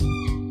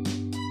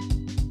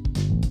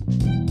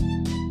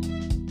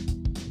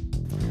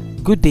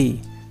Good day.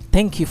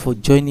 Thank you for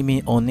joining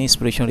me on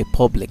Inspiration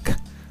Republic.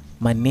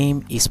 My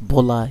name is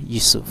Bola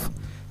Yusuf.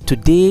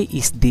 Today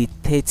is day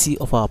 30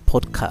 of our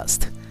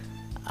podcast,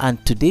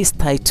 and today's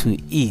title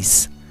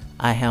is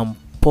I Am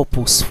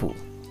Purposeful.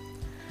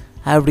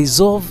 I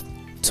resolve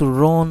to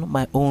run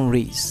my own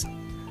race.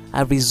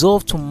 I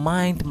resolve to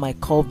mind my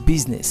core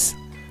business.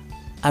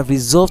 I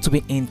resolve to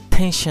be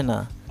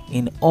intentional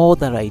in all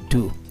that I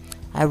do.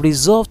 I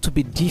resolve to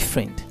be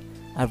different.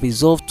 I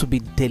resolve to be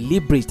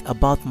deliberate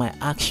about my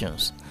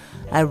actions.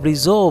 I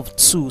resolve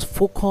to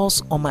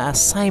focus on my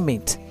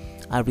assignment.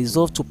 I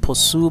resolve to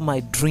pursue my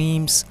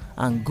dreams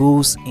and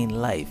goals in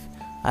life.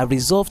 I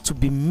resolve to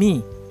be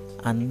me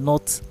and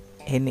not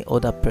any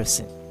other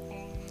person.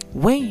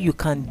 When you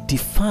can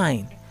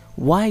define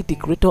why the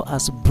Creator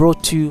has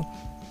brought you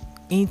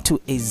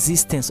into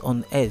existence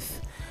on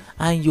earth,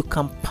 and you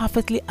can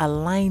perfectly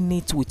align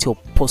it with your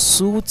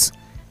pursuits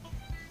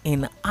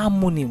in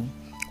harmony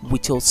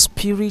with your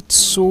spirit,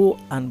 soul,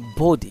 and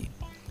body,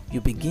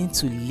 you begin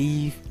to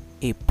live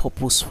a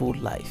purposeful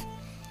life.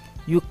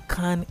 You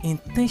can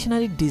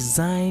intentionally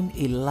design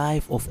a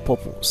life of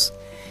purpose,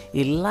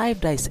 a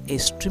life that is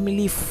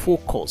extremely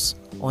focused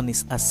on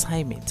its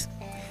assignment,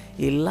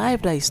 a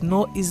life that is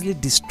not easily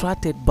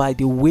distracted by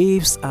the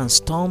waves and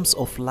storms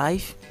of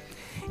life,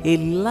 a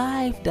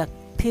life that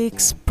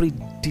takes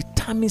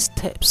predetermined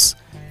steps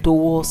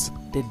towards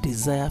the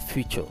desired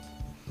future.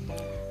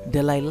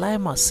 Dalai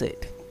Lama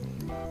said,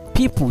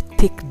 people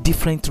take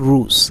different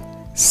roads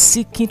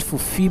seeking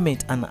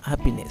fulfillment and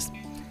happiness.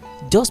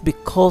 Just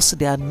because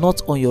they are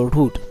not on your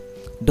road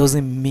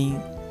doesn't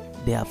mean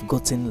they have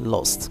gotten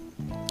lost.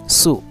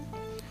 So,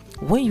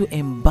 when you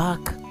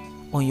embark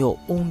on your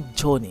own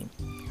journey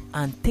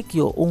and take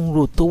your own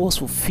road towards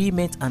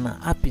fulfillment and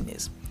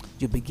happiness,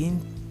 you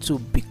begin to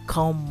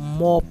become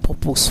more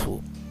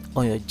purposeful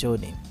on your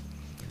journey.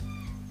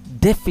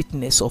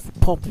 Definiteness of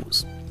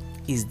purpose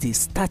is the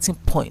starting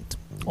point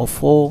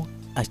of all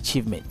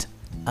achievement,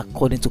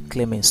 according to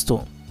Clement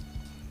Stone.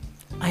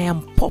 I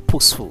am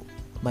purposeful,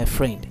 my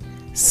friend.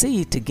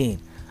 Say it again.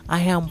 I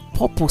am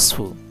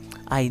purposeful.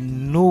 I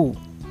know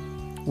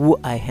who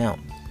I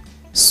am.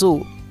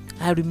 So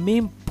I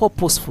remain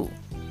purposeful,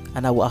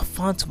 and I will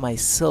affirm to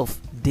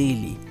myself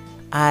daily,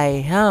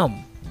 I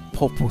am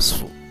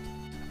purposeful.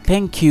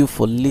 Thank you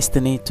for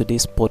listening to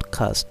this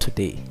podcast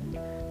today.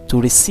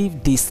 To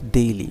receive this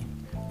daily,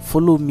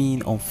 follow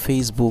me on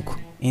Facebook,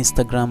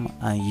 Instagram,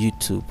 and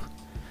YouTube.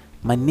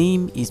 My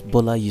name is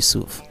Bola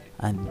Yusuf,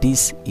 and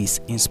this is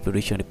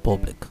Inspiration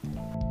Republic.